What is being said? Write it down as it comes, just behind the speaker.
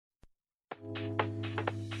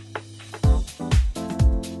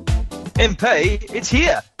MP, it's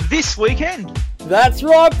here this weekend. That's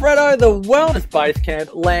right, Bretto. The Wellness Base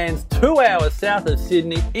Camp lands 2 hours south of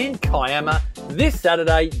Sydney in Kiama this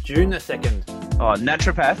Saturday, June the 2nd. Oh,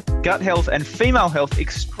 naturopath, gut health and female health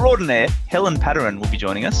extraordinaire Helen Patteran will be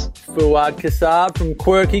joining us. Fuad Kassab from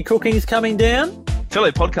Quirky Cooking's coming down.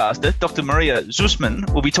 Fellow podcaster Dr. Maria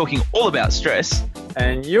Zusman will be talking all about stress.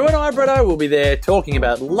 And you and I, Bretto, will be there talking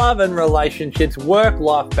about love and relationships,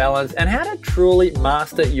 work-life balance, and how to truly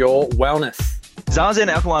master your wellness. Zazen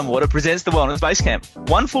Alkaline Water presents the Wellness Base Camp.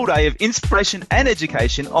 1 full day of inspiration and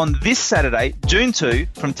education on this Saturday, June 2,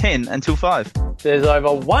 from 10 until 5. There's over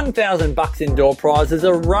 $1,000 in door prizes,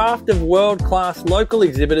 a raft of world-class local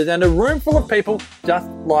exhibitors, and a room full of people just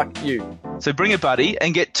like you. So bring a buddy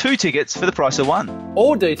and get 2 tickets for the price of 1.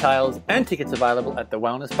 All details and tickets available at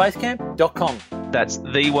thewellnessbasecamp.com. That's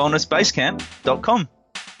thewellnessbasecamp.com.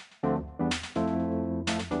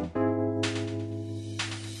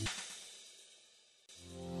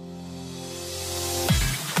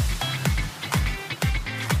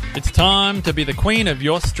 It's time to be the queen of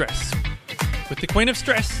your stress. With the Queen of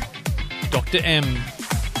Stress, Dr. M.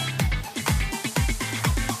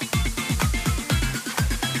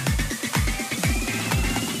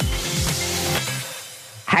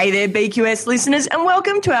 Hey there, BQS listeners, and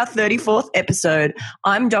welcome to our 34th episode.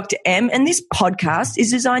 I'm Dr. M, and this podcast is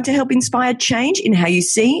designed to help inspire change in how you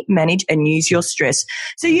see, manage, and use your stress,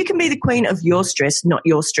 so you can be the queen of your stress, not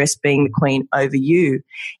your stress being the queen over you.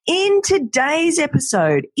 In today's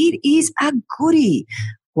episode, it is a goodie.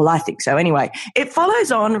 Well, I think so anyway. It follows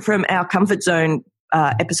on from our comfort zone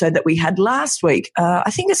episode that we had last week. I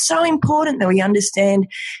think it's so important that we understand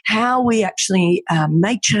how we actually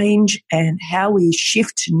make change and how we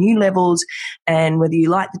shift to new levels, and whether you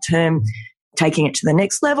like the term taking it to the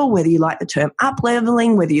next level, whether you like the term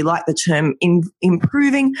up-leveling, whether you like the term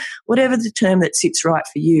improving, whatever the term that sits right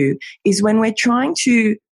for you, is when we're trying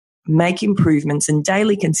to make improvements and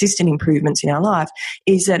daily consistent improvements in our life,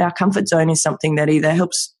 is that our comfort zone is something that either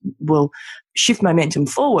will shift momentum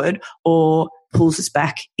forward or pulls us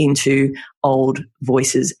back into old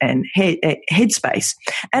voices and headspace.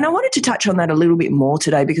 And I wanted to touch on that a little bit more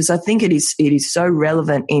today, because I think it is so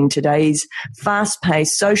relevant in today's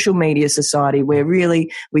fast-paced social media society, where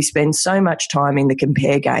really we spend so much time in the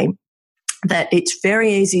compare game that it's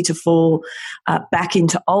very easy to fall back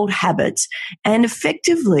into old habits and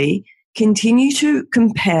effectively continue to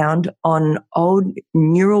compound on old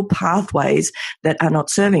neural pathways that are not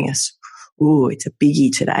serving us. Ooh, it's a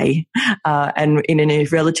biggie today, and in a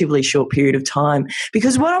relatively short period of time.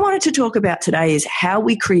 Because what I wanted to talk about today is how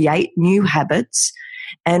we create new habits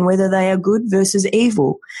and whether they are good versus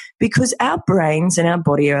evil. Because our brains and our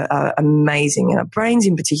body are amazing, and our brains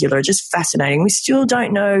in particular are just fascinating. We still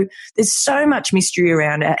don't know. There's so much mystery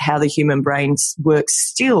around how the human brain works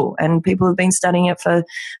still, and people have been studying it for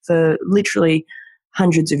literally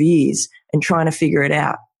hundreds of years and trying to figure it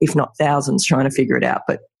out, if not thousands trying to figure it out.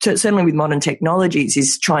 But certainly with modern technologies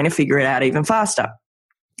is trying to figure it out even faster.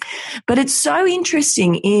 But it's so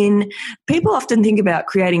interesting people often think about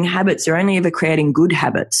creating habits, they're only ever creating good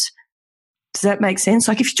habits. Does that make sense?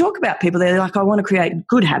 Like if you talk about people, they're like, I want to create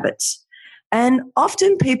good habits. And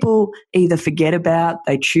often people either forget about,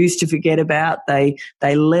 they choose to forget about, they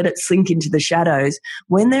let it sink into the shadows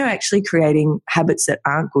when they're actually creating habits that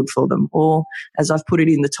aren't good for them, or, as I've put it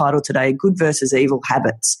in the title today, good versus evil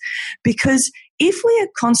habits. Because if we are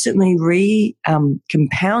constantly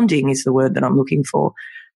compounding is the word that I'm looking for,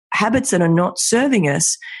 habits that are not serving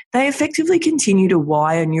us, they effectively continue to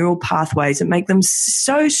wire neural pathways and make them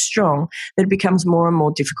so strong that it becomes more and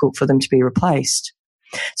more difficult for them to be replaced.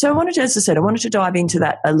 So I wanted to dive into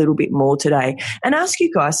that a little bit more today and ask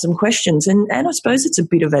you guys some questions. And I suppose it's a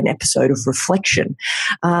bit of an episode of reflection.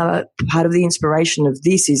 Part of the inspiration of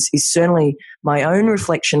this is certainly my own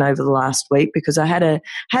reflection over the last week, because I had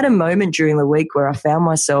a moment during the week where I found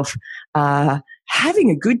myself having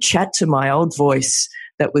a good chat to my old voice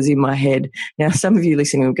that was in my head. Now, some of you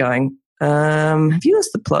listening are going, have you lost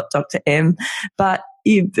the plot, Dr. M? But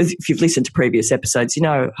if you've listened to previous episodes, you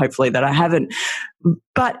know, hopefully, that I haven't.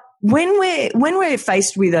 But when we're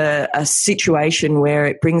faced with a situation where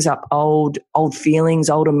it brings up old feelings,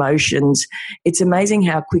 old emotions, it's amazing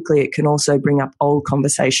how quickly it can also bring up old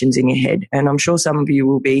conversations in your head. And I'm sure some of you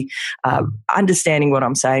will be understanding what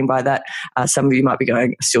I'm saying by that. Some of you might be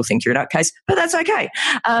going, I still think you're in that case, but that's okay.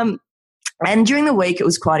 And during the week, it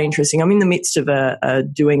was quite interesting. I'm in the midst of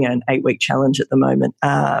doing an 8-week challenge at the moment,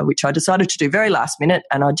 which I decided to do very last minute,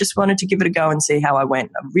 and I just wanted to give it a go and see how I went.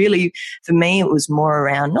 Really, for me, it was more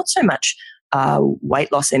around not so much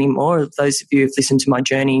weight loss anymore. Those of you who've listened to my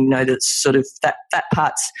journey know that sort of that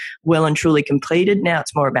part's well and truly completed. Now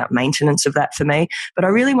it's more about maintenance of that for me. But I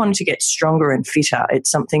really wanted to get stronger and fitter.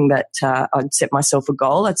 It's something that I'd set myself a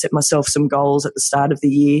goal. I'd set myself some goals at the start of the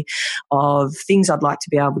year of things I'd like to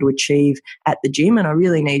be able to achieve at the gym. And I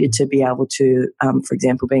really needed to be able to, for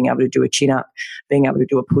example, being able to do a chin-up, being able to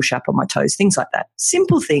do a push-up on my toes, things like that.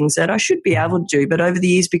 Simple things that I should be able to do. But over the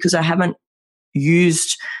years, because I haven't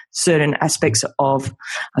used certain aspects of,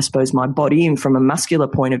 I suppose, my body and from a muscular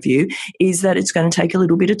point of view, is that it's going to take a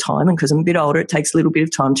little bit of time. And because I'm a bit older, it takes a little bit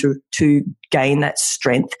of time to gain that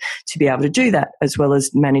strength to be able to do that, as well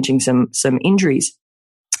as managing some injuries.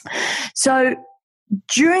 So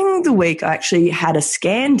during the week, I actually had a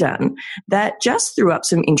scan done that just threw up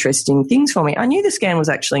some interesting things for me. I knew the scan was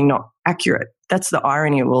actually not accurate. That's the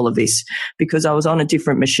irony of all of this, because I was on a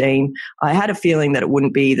different machine. I had a feeling that it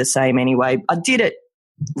wouldn't be the same anyway. I did it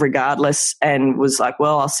regardless and was like,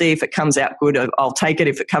 well, I'll see if it comes out good. I'll take it.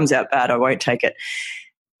 If it comes out bad, I won't take it.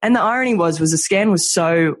 And the irony was the scan was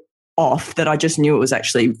so off that I just knew it was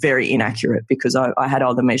actually very inaccurate, because I had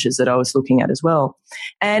other measures that I was looking at as well.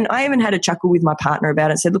 And I even had a chuckle with my partner about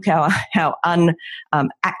it and said, look how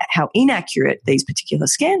inaccurate these particular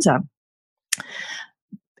scans are.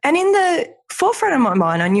 And in the forefront of my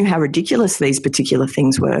mind, I knew how ridiculous these particular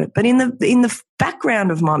things were. But in the background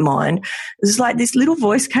of my mind, it was like this little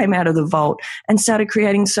voice came out of the vault and started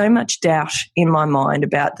creating so much doubt in my mind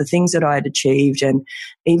about the things that I had achieved and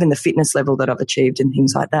even the fitness level that I've achieved and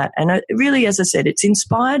things like that. And it really, as I said, it's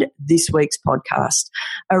inspired this week's podcast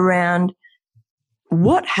around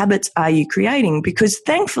what habits are you creating? Because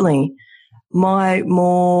thankfully, my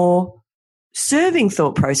more serving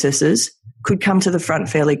thought processes could come to the front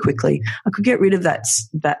fairly quickly. I could get rid of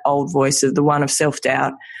that old voice of the one of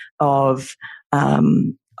self-doubt, of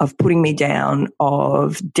putting me down,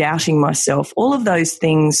 of doubting myself, all of those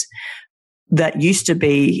things that used to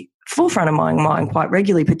be forefront of my mind quite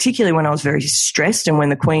regularly, particularly when I was very stressed and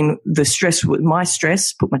when my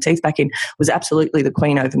stress, put my teeth back in, was absolutely the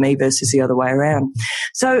queen over me versus the other way around.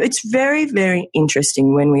 So it's very, very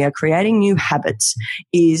interesting when we are creating new habits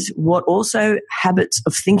is what also habits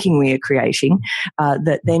of thinking we are creating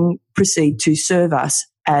that then proceed to serve us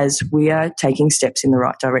as we are taking steps in the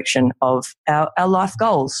right direction of our life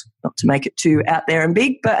goals. Not to make it too out there and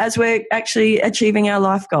big, but as we're actually achieving our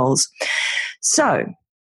life goals. So,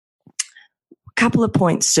 couple of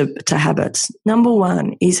points to habits. Number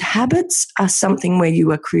one is habits are something where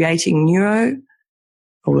you are creating neural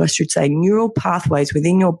pathways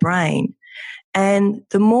within your brain. And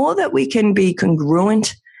the more that we can be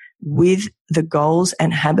congruent with the goals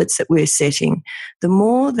and habits that we're setting, the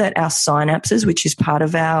more that our synapses, which is part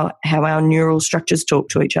of how our neural structures talk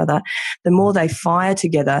to each other, the more they fire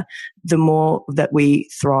together, the more that we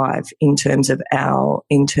thrive in terms of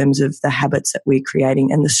the habits that we're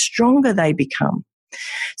creating, and the stronger they become.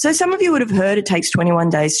 So some of you would have heard it takes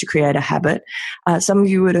 21 days to create a habit. Some of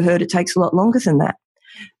you would have heard it takes a lot longer than that.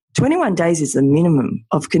 21 days is the minimum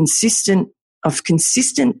of consistent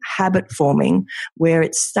habit forming, where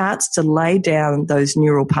it starts to lay down those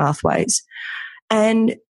neural pathways.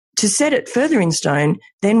 And to set it further in stone,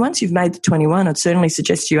 then once you've made the 21, I'd certainly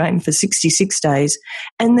suggest you aim for 66 days.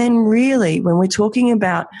 And then really, when we're talking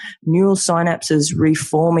about neural synapses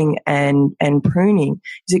reforming and pruning,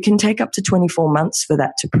 is it can take up to 24 months for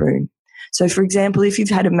that to prune. So, for example, if you've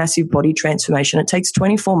had a massive body transformation, it takes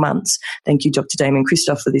 24 months. Thank you, Dr. Damien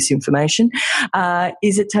Christoph, for this information.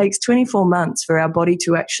 It takes 24 months for our body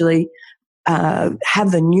to actually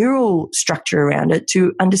have the neural structure around it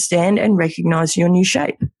to understand and recognize your new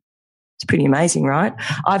shape. It's pretty amazing, right?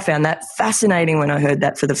 I found that fascinating when I heard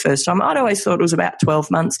that for the first time. I'd always thought it was about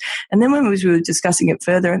 12 months. And then when we were discussing it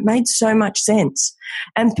further, it made so much sense.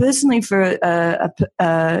 And personally, for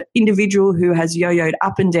a individual who has yo-yoed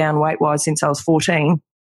up and down weight-wise since I was 14,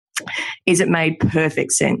 it made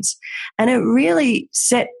perfect sense. And it really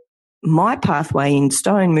set my pathway in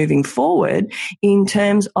stone moving forward in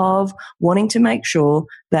terms of wanting to make sure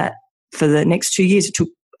that for the next 2 years, it took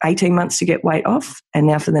 18 months to get weight off, and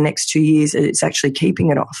now for the next 2 years, it's actually keeping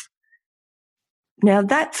it off. Now,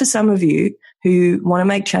 that for some of you who want to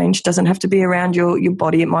make change doesn't have to be around your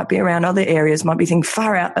body. It might be around other areas, might be thinking,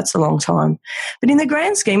 far out, that's a long time. But in the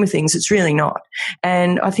grand scheme of things, it's really not.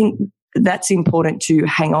 And I think that's important to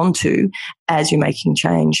hang on to as you're making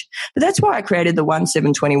change. But that's why I created the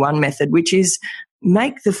 1-7-21 method, which is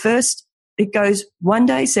it goes 1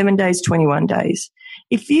 day, 7 days, 21 days.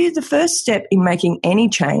 The first step in making any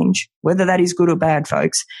change, whether that is good or bad,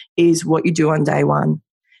 folks, is what you do on day one.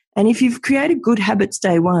 And if you've created good habits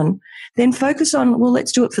day one, then focus on, well,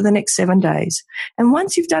 let's do it for the next 7 days. And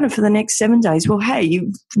once you've done it for the next 7 days, well, hey,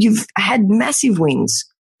 you've had massive wins.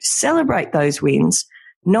 Celebrate those wins,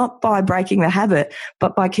 not by breaking the habit,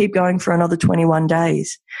 but by keep going for another 21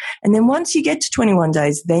 days. And then once you get to 21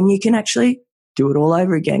 days, then you can actually do it all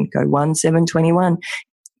over again. Go 1, 7, 21.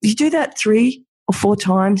 If you do that 3 or 4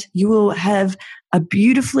 times, you will have a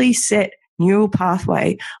beautifully set neural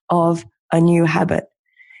pathway of a new habit.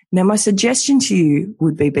 Now, my suggestion to you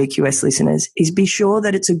would be, BQS listeners, is be sure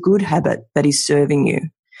that it's a good habit that is serving you,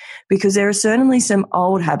 because there are certainly some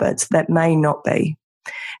old habits that may not be.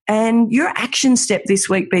 And your action step this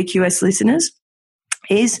week, BQS listeners,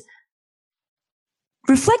 is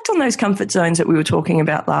reflect on those comfort zones that we were talking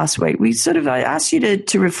about last week. I asked you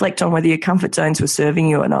to reflect on whether your comfort zones were serving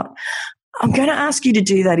you or not. I'm going to ask you to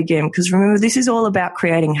do that again, because remember, this is all about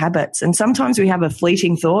creating habits. And sometimes we have a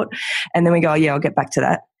fleeting thought and then we go, oh, yeah, I'll get back to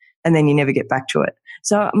that. And then you never get back to it.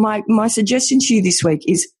 So my suggestion to you this week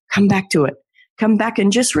is come back to it. Come back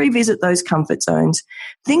and just revisit those comfort zones.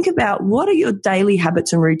 Think about what are your daily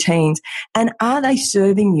habits and routines, and are they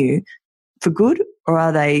serving you for good, or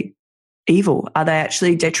are they evil? Are they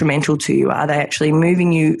actually detrimental to you? Are they actually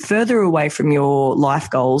moving you further away from your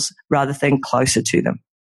life goals rather than closer to them?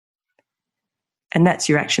 And that's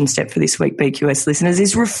your action step for this week, BQS listeners,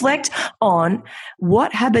 is reflect on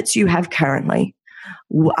what habits you have currently.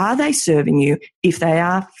 Are they serving you? If they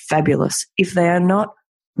are, fabulous. If they are not,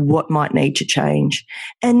 what might need to change?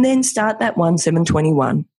 And then start that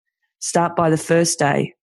 1-7-21. Start by the first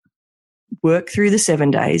day. Work through the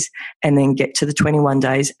 7 days and then get to the 21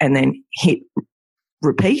 days and then hit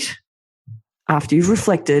repeat. After you've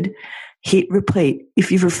reflected, hit repeat.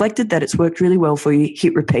 If you've reflected that it's worked really well for you,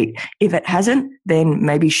 hit repeat. If it hasn't, then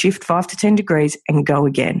maybe shift 5 to 10 degrees and go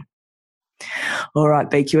again. All right,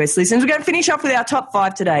 BQS listeners, we're going to finish off with our top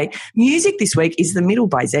 5 today. Music this week is The Middle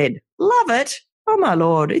by Zedd. Love it. Oh, my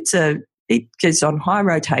Lord. It goes on high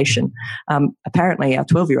rotation. Apparently, our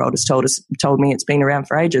 12-year-old has told me it's been around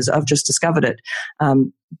for ages. I've just discovered it.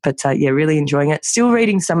 But really enjoying it. Still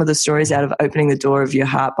reading some of the stories out of Opening the Door of Your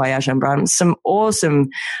Heart by Ajahn Brahm. Some awesome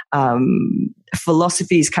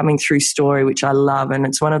philosophies coming through story, which I love. And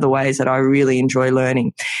it's one of the ways that I really enjoy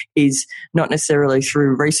learning, is not necessarily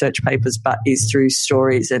through research papers, but is through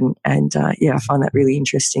stories. And I find that really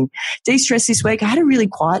interesting. De-stress this week. I had a really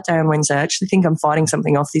quiet day on Wednesday. I actually think I'm fighting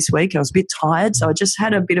something off this week. I was a bit tired, so I just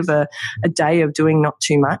had a bit of a day of doing not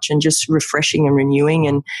too much and just refreshing and renewing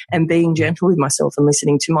and being gentle with myself and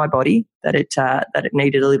listening to my body that it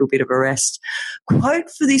needed a little bit of a rest. Quote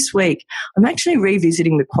for this week. I'm actually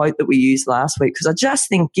revisiting the quote that we used last week, because I just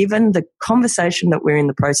think, given the conversation that we're in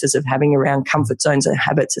the process of having around comfort zones and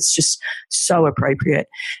habits, it's just so appropriate.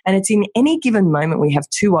 And it's in any given moment we have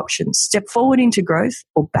 2 options: step forward into growth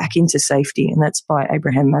or back into safety. And that's by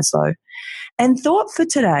Abraham Maslow. And thought for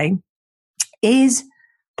today is,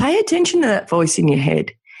 pay attention to that voice in your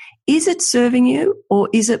head. Is it serving you or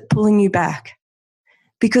is it pulling you back?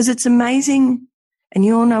 Because it's amazing, and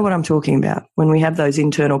you all know what I'm talking about when we have those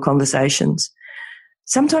internal conversations.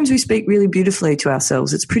 Sometimes we speak really beautifully to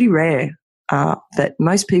ourselves. It's pretty rare that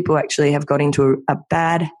most people actually have got into a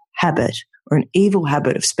bad habit or an evil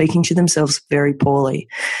habit of speaking to themselves very poorly.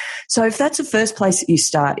 So if that's the first place that you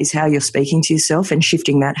start, is how you're speaking to yourself and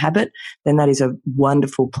shifting that habit, then that is a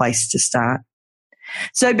wonderful place to start.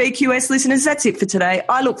 So BQS listeners, that's it for today.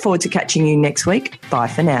 I look forward to catching you next week. Bye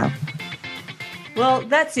for now. Well,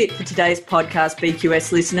 that's it for today's podcast,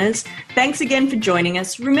 BQS listeners. Thanks again for joining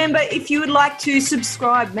us. Remember, if you would like to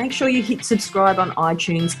subscribe, make sure you hit subscribe on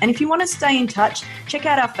iTunes. And if you want to stay in touch, check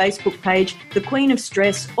out our Facebook page, The Queen of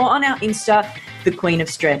Stress, or on our Insta, The Queen of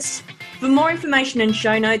Stress. For more information and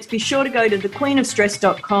show notes, be sure to go to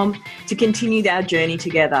thequeenofstress.com to continue our journey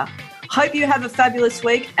together. Hope you have a fabulous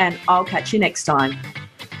week, and I'll catch you next time.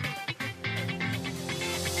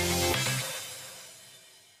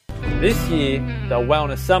 This year, the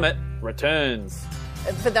Wellness Summit returns.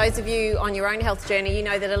 For those of you on your own health journey, you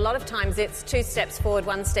know that a lot of times it's 2 steps forward,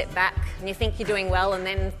 1 step back, and you think you're doing well and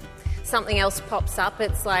then something else pops up.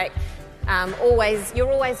 It's like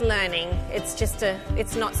you're always learning.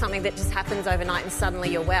 It's not something that just happens overnight and suddenly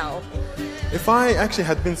you're well. If I actually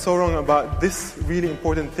had been so wrong about this really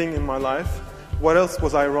important thing in my life, what else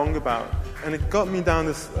was I wrong about? And it got me down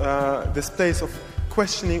this place of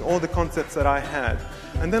questioning all the concepts that I had.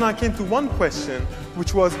 And then I came to one question,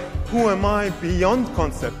 which was, who am I beyond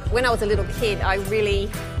concept? When I was a little kid, I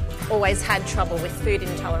really always had trouble with food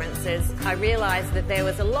intolerances. I realised that there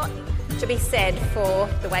was a lot to be said for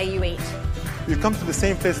the way you eat. You come to the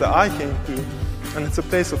same place that I came to, and it's a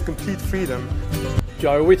place of complete freedom.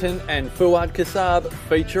 Joe Witten and Fuad Kassab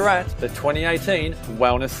feature at the 2018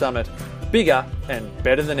 Wellness Summit. Bigger and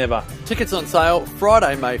better than ever. Tickets on sale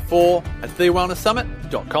Friday, May 4 at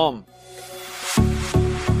thewellnesssummit.com.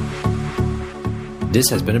 This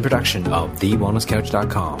has been a production of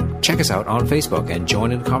TheWellnessCouch.com. Check us out on Facebook and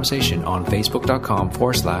join in the conversation on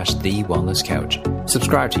Facebook.com/TheWellnessCouch.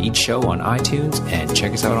 Subscribe to each show on iTunes and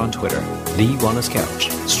check us out on Twitter. The Wellness Couch,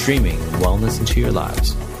 streaming wellness into your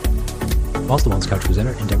lives. Whilst the Wellness Couch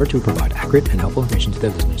presenter endeavor to provide accurate and helpful information to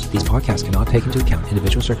their listeners, these podcasts cannot take into account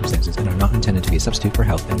individual circumstances and are not intended to be a substitute for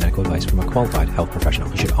health and medical advice from a qualified health professional.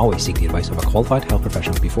 You should always seek the advice of a qualified health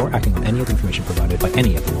professional before acting on any of the information provided by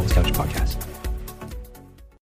any of the Wellness Couch podcasts.